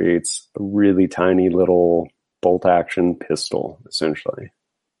basically creates a really tiny little bolt action pistol, essentially.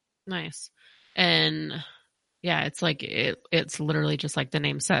 Nice. And yeah, it's it's literally just like the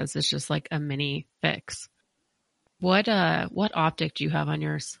name says, it's just like a mini fix. What optic do you have on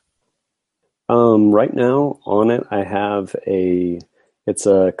yours? Right now on it, I have it's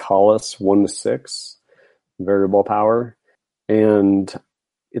a Collis 1:6 variable power, and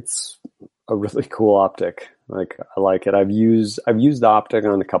it's a really cool optic. Like, I like it. I've used the optic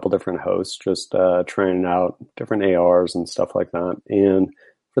on a couple different hosts, just trying out different ARs and stuff like that. And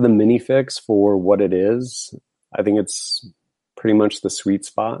for the Minifix, for what it is, I think it's pretty much the sweet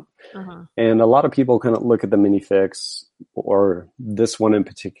spot. Uh-huh. And a lot of people kind of look at the Minifix, or this one in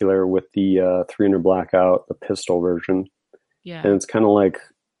particular, with the 300 blackout, the pistol version. Yeah. And it's kind of like,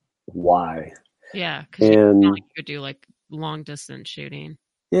 why? Yeah, because you could do like long distance shooting.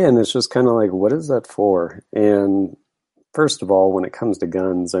 Yeah, and it's just kind of like, what is that for? And first of all, when it comes to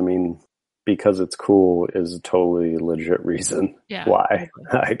guns, I mean, because it's cool is a totally legit reason why,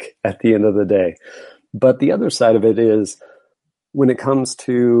 like, at the end of the day. But the other side of it is, when it comes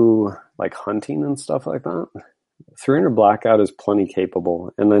to like hunting and stuff like that, 300 blackout is plenty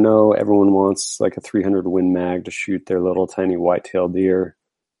capable. And I know everyone wants like a 300 Win Mag to shoot their little tiny white-tailed deer.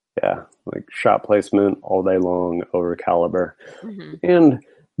 Yeah, like shot placement all day long over caliber. Mm-hmm. And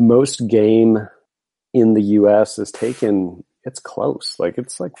most game in the US is taken, it's close. Like,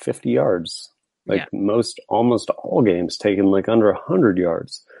 it's like 50 yards. Like almost all games taken like under 100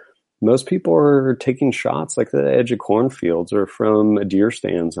 yards. Most people are taking shots like the edge of cornfields or from a deer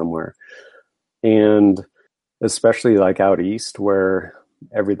stand somewhere. And especially like out east where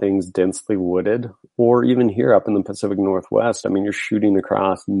everything's densely wooded, or even here up in the Pacific Northwest, I mean, you're shooting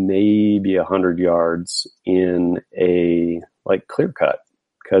across maybe 100 yards in a like clear cut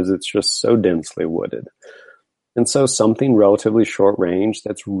because it's just so densely wooded. And so something relatively short range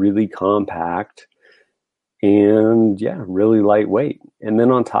that's really compact and really lightweight. And then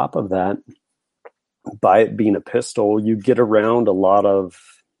on top of that, by it being a pistol, you get around a lot of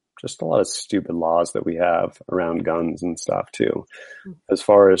stupid laws that we have around guns and stuff too, as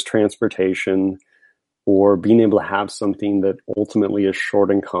far as transportation or being able to have something that ultimately is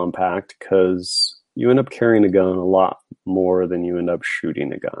short and compact, because you end up carrying a gun a lot more than you end up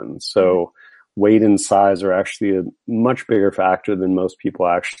shooting a gun. So weight and size are actually a much bigger factor than most people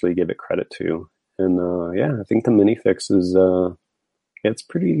actually give it credit to. And I think the Minifix is it's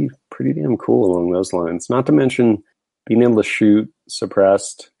pretty damn cool along those lines. Not to mention being able to shoot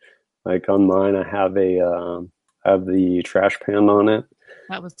suppressed. Like on mine, I have the trash pan on it.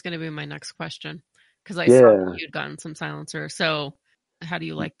 That was going to be my next question, because I saw you'd gotten some silencer. So how do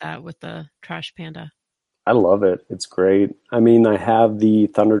you like that with the Trash Panda? I love it. It's great. I mean, I have the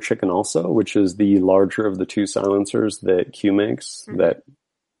Thunder Chicken also, which is the larger of the two silencers that Q makes. Mm-hmm. That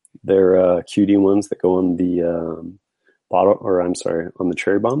they're QD ones that go on the on the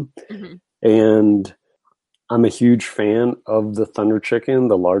cherry bomb. Mm-hmm. And I'm a huge fan of the Thunder Chicken,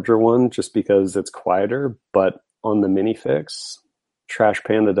 the larger one, just because it's quieter. But on the Minifix, Trash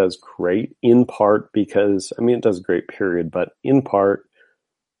Panda does great, in part because, I mean, it does great, period. But in part,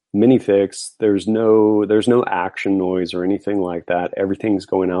 Minifix, there's no action noise or anything like that. Everything's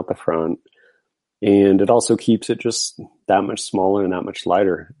going out the front. And it also keeps it just that much smaller and that much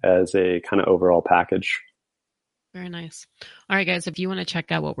lighter as a kind of overall package. Very nice. All right, guys, if you want to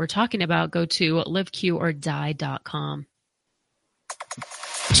check out what we're talking about, go to liveqordie.com.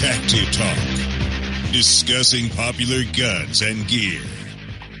 Tacti Talk, discussing popular guns and gear.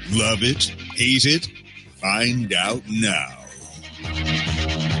 Love it? Hate it? Find out now.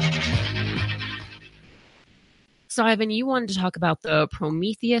 So, Ivan, you wanted to talk about the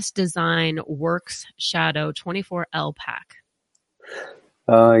Prometheus Design Works Shadow 24L pack.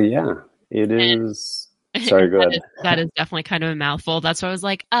 Yeah, it is. Sorry, go ahead. That is definitely kind of a mouthful. That's why I was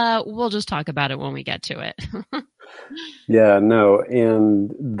like, we'll just talk about it when we get to it. Yeah, no,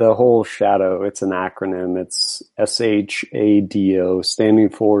 and the whole Shadow, it's an acronym. It's SHADO, standing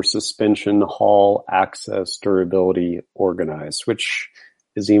for Suspension Hall Access Durability Organized, which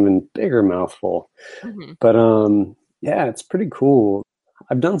is even bigger mouthful. Mm-hmm. But yeah, it's pretty cool.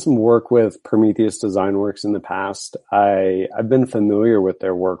 I've done some work with Prometheus Design Works in the past. I've been familiar with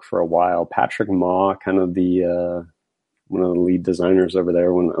their work for a while. Patrick Ma, kind of the one of the lead designers over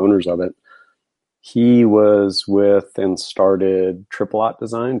there, one of the owners of it, he was with and started Triple Aught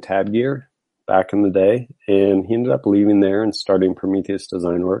Design, Tad Gear, back in the day. And he ended up leaving there and starting Prometheus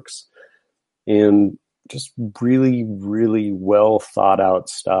Design Works. And just really, really well thought out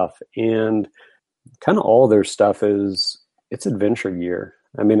stuff. And kind of all their stuff it's adventure gear.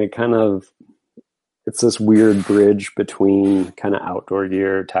 I mean, it's this weird bridge between kind of outdoor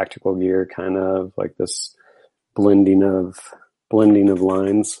gear, tactical gear, kind of like this blending of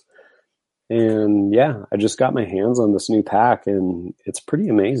lines. And yeah, I just got my hands on this new pack and it's pretty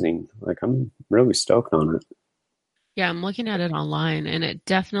amazing. Like, I'm really stoked on it. Yeah, I'm looking at it online and it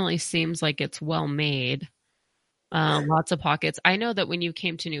definitely seems like it's well made. Lots of pockets. I know that when you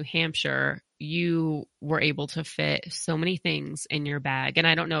came to New Hampshire, you were able to fit so many things in your bag. And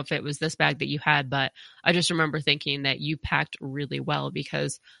I don't know if it was this bag that you had, but I just remember thinking that you packed really well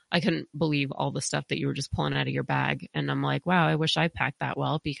because I couldn't believe all the stuff that you were just pulling out of your bag. And I'm like, wow, I wish I packed that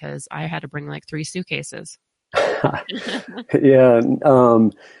well because I had to bring like 3 suitcases. Yeah.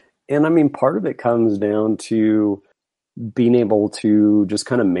 And I mean, part of it comes down to being able to just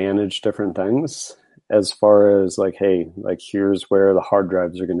kind of manage different things. As far as like, hey, like here's where the hard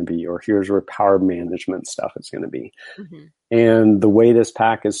drives are going to be, or here's where power management stuff is going to be. Mm-hmm. And the way this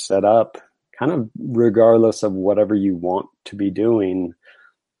pack is set up, kind of regardless of whatever you want to be doing,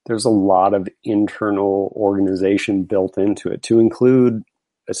 there's a lot of internal organization built into it to include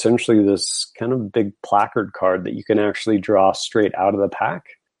essentially this kind of big placard card that you can actually draw straight out of the pack.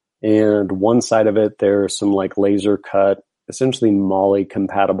 And one side of it, there's some like laser cut, essentially MOLLE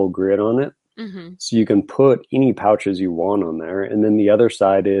compatible grid on it. Mm-hmm. So you can put any pouches you want on there. And then the other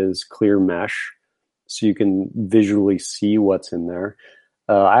side is clear mesh. So you can visually see what's in there.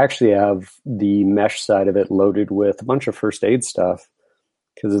 I actually have the mesh side of it loaded with a bunch of first aid stuff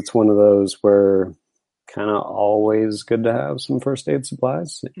because it's one of those where kind of always good to have some first aid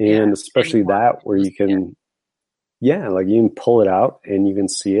supplies. Yeah, and especially that where you can, like you can pull it out and you can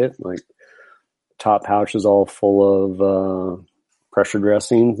see it. Like top pouch is all full of, pressure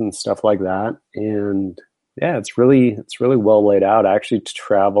dressings and stuff like that. And yeah, it's really well laid out. I actually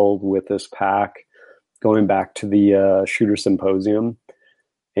traveled with this pack going back to the Shooter Symposium.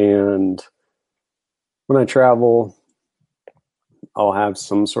 And when I travel, I'll have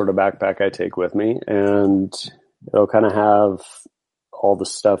some sort of backpack I take with me and it'll kind of have all the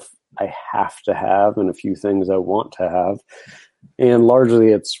stuff I have to have and a few things I want to have. And largely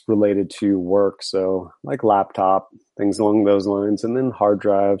it's related to work. So like laptop, things along those lines, and then hard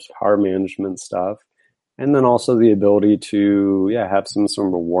drives, power management stuff. And then also the ability to, have some sort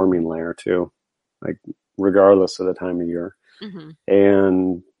of a warming layer too, like regardless of the time of year. Mm-hmm.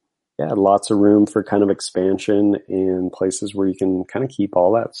 And lots of room for kind of expansion and places where you can kind of keep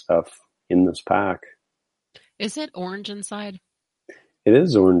all that stuff in this pack. Is it orange inside? It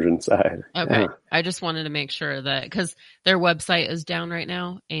is orange inside. Okay. Yeah. I just wanted to make sure that because their website is down right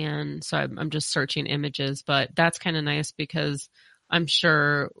now. And so I'm just searching images, but that's kind of nice because I'm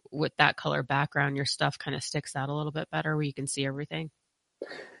sure with that color background, your stuff kind of sticks out a little bit better where you can see everything.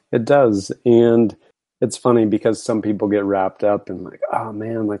 It does. And it's funny because some people get wrapped up in like, oh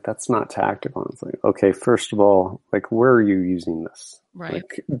man, like that's not tactical. It's like, okay, first of all, like where are you using this? Right.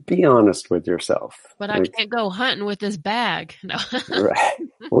 Like, be honest with yourself. But like, I can't go hunting with this bag. No. Right.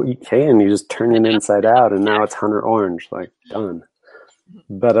 Well, you can. You just turn it inside out and now it's Hunter Orange. Like, done.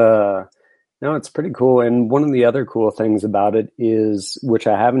 But no, it's pretty cool. And one of the other cool things about it is, which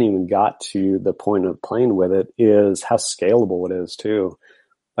I haven't even got to the point of playing with it, is how scalable it is too.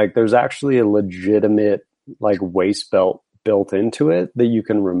 Like there's actually a legitimate like waist belt built into it that you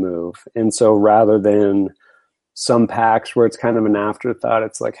can remove. And so rather than some packs where it's kind of an afterthought,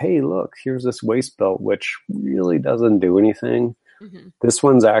 it's like, hey, look, here's this waist belt, which really doesn't do anything. Mm-hmm. This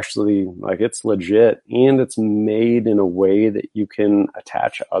one's actually like, it's legit and it's made in a way that you can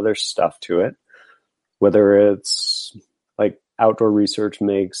attach other stuff to it, whether it's like Outdoor Research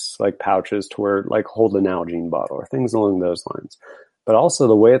makes like pouches to where like hold an Nalgene bottle or things along those lines. But also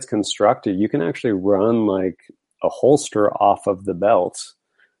the way it's constructed, you can actually run like a holster off of the belt.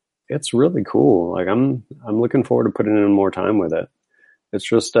 It's really cool. Like I'm looking forward to putting in more time with it. It's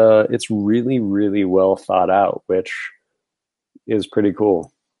just it's really, really well thought out, which is pretty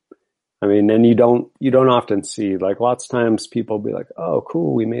cool. I mean, and you don't often see, like, lots of times people be like, oh,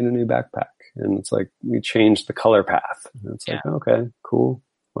 cool, we made a new backpack. And it's like, we changed the color path. And it's like, okay, cool,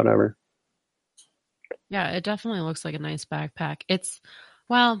 whatever. Yeah, it definitely looks like a nice backpack. It's,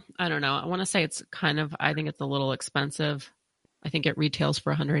 well, I don't know. I want to say it's kind of, I think it's a little expensive. I think it retails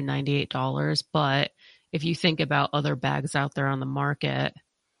for $198. But if you think about other bags out there on the market,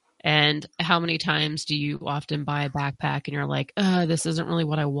 and how many times do you often buy a backpack and you're like, this isn't really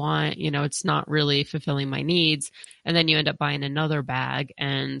what I want. You know, it's not really fulfilling my needs. And then you end up buying another bag.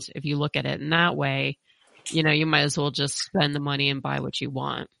 And if you look at it in that way, you know, you might as well just spend the money and buy what you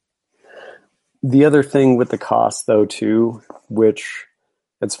want. The other thing with the cost, though, too, which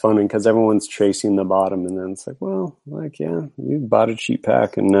it's funny because everyone's chasing the bottom, and then it's like, well, like, yeah, you bought a cheap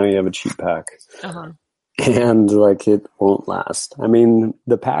pack and now you have a cheap pack. Uh-huh. And like, it won't last. I mean,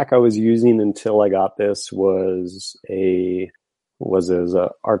 the pack I was using until I got this was a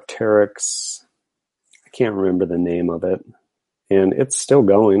Arc'teryx. I can't remember the name of it. And it's still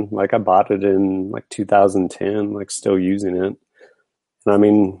going. Like, I bought it in like 2010, like still using it. And I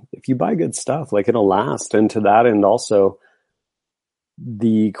mean, if you buy good stuff, like, it'll last. And to that end also,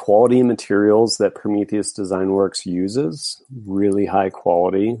 the quality materials that Prometheus Design Works uses, really high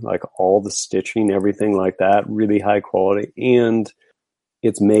quality, like all the stitching, everything like that, really high quality. And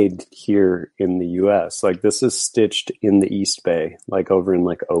it's made here in the US. Like, this is stitched in the East Bay, like over in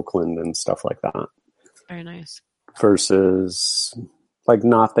like Oakland and stuff like that. Very nice. Versus, like,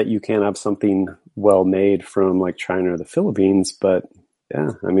 not that you can't have something well made from like China or the Philippines, but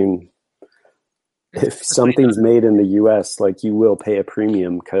yeah, I mean, if something's made in the U.S., like, you will pay a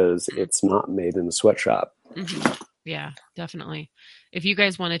premium because it's not made in a sweatshop. Mm-hmm. Yeah, definitely. If you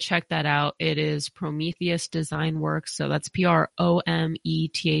guys want to check that out, it is Prometheus Design Works. So that's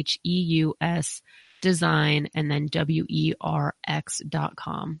PROMETHEUS design and then WERX.com.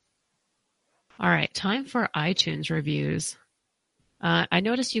 All right, time for iTunes reviews. I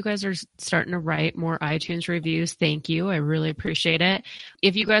noticed you guys are starting to write more iTunes reviews. Thank you. I really appreciate it.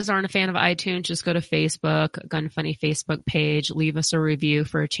 If you guys aren't a fan of iTunes, just go to Facebook, Gun Funny Facebook page, leave us a review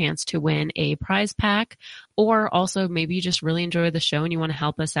for a chance to win a prize pack. Or also maybe you just really enjoy the show and you want to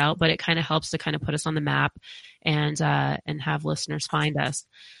help us out, but it kind of helps to kind of put us on the map and have listeners find us.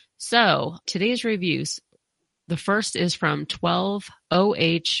 So today's reviews, the first is from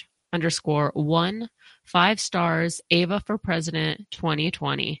 12OH_1. 5 stars, Ava for President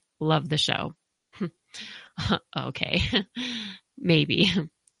 2020. Love the show. Okay. Maybe.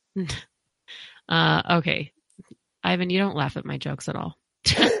 Okay. Ivan, you don't laugh at my jokes at all.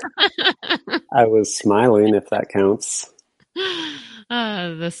 I was smiling, if that counts.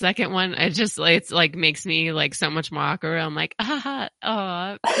 The second one, it's like makes me like so much more awkward. I'm like, and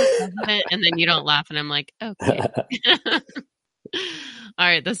then you don't laugh and I'm like, okay. All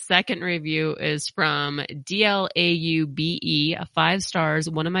right. The second review is from DLAUBE, 5 stars,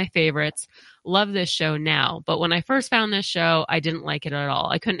 one of my favorites. Love this show now. But when I first found this show, I didn't like it at all.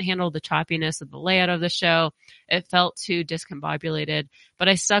 I couldn't handle the choppiness of the layout of the show. It felt too discombobulated, but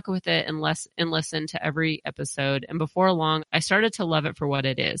I stuck with it and listened to every episode. And before long, I started to love it for what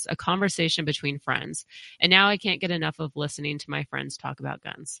it is, a conversation between friends. And now I can't get enough of listening to my friends talk about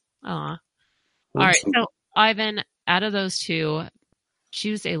guns. Aw. All right. So Ivan, out of those two,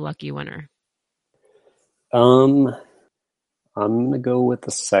 choose a lucky winner. I'm going to go with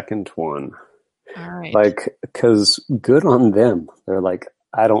the second one. All right. Like, because good on them. They're like,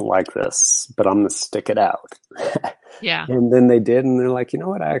 I don't like this, but I'm going to stick it out. Yeah. And then they did, and they're like, you know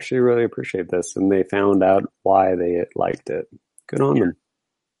what? I actually really appreciate this. And they found out why they liked it. Good on them.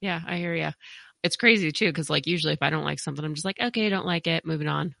 Yeah, I hear you. It's crazy too, because like usually if I don't like something, I'm just like, okay, I don't like it, moving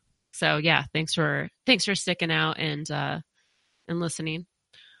on. So yeah, thanks for sticking out and listening.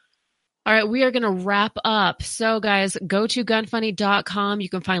 All right, we are going to wrap up. So guys, go to gunfunny.com. You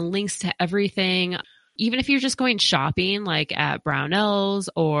can find links to everything. Even if you're just going shopping, like at Brownells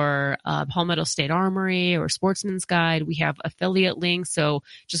or Palmetto State Armory or Sportsman's Guide, we have affiliate links. So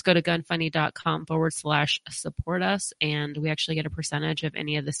just go to gunfunny.com/support us, and we actually get a percentage of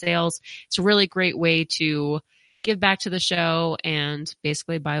any of the sales. It's a really great way to give back to the show and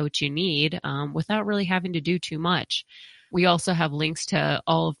basically buy what you need without really having to do too much. We also have links to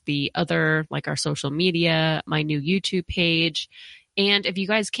all of the other, like our social media, my new YouTube page. And if you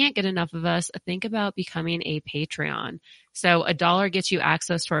guys can't get enough of us, think about becoming a Patreon. So $1 gets you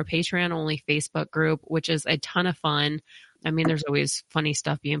access to our Patreon only Facebook group, which is a ton of fun. I mean, there's always funny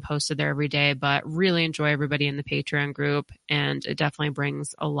stuff being posted there every day, but really enjoy everybody in the Patreon group. And it definitely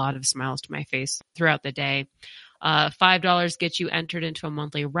brings a lot of smiles to my face throughout the day. $5 gets you entered into a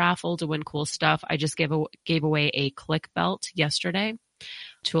monthly raffle to win cool stuff. I just gave away a click belt yesterday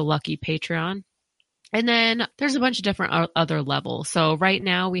to a lucky Patreon. And then there's a bunch of different other levels. So right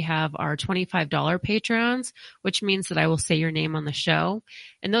now we have our $25 Patreons, which means that I will say your name on the show.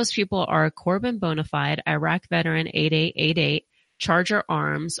 And those people are Corbin Bonafide, Iraq Veteran 8888, Charger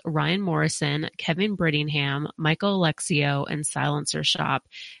Arms, Ryan Morrison, Kevin Brittingham, Michael Alexio, and Silencer Shop.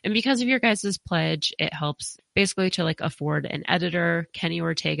 And because of your guys' pledge, it helps basically to afford an editor. Kenny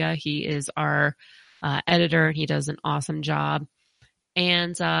Ortega, he is our editor, and he does an awesome job.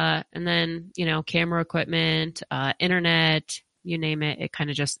 And then, camera equipment, internet, you name it, it kind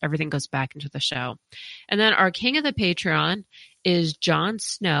of just, everything goes back into the show. And then our king of the Patreon is Jon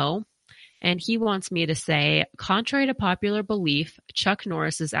Snow. And he wants me to say, contrary to popular belief, Chuck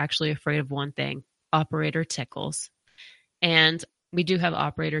Norris is actually afraid of one thing, Operator Tickles. And we do have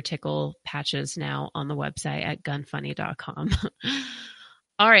Operator Tickle patches now on the website at gunfunny.com.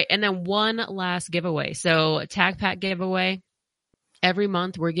 All right. And then one last giveaway. So tag pack giveaway. Every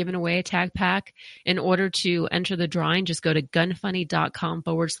month, we're giving away a tag pack. In order to enter the drawing, just go to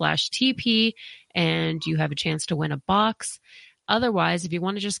gunfunny.com/TP and you have a chance to win a box. Otherwise, if you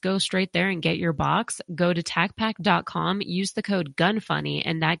want to just go straight there and get your box, go to tagpack.com, use the code GUNFUNNY,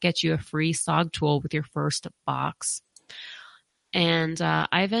 and that gets you a free SOG tool with your first box. And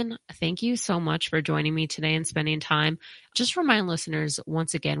Ivan, thank you so much for joining me today and spending time. Just remind listeners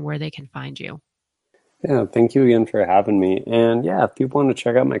once again where they can find you. Yeah, thank you again for having me. And yeah, if people want to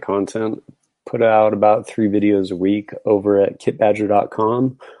check out my content, put out about 3 videos a week over at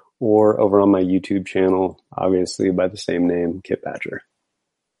kitbadger.com or over on my YouTube channel, obviously by the same name, Kit Badger.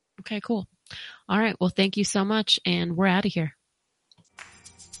 Okay, cool. All right. Well, thank you so much. And we're out of here.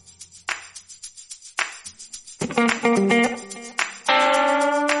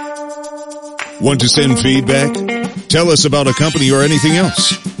 Want to send feedback? Tell us about a company or anything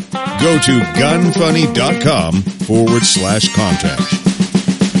else. Go to gunfunny.com/contact.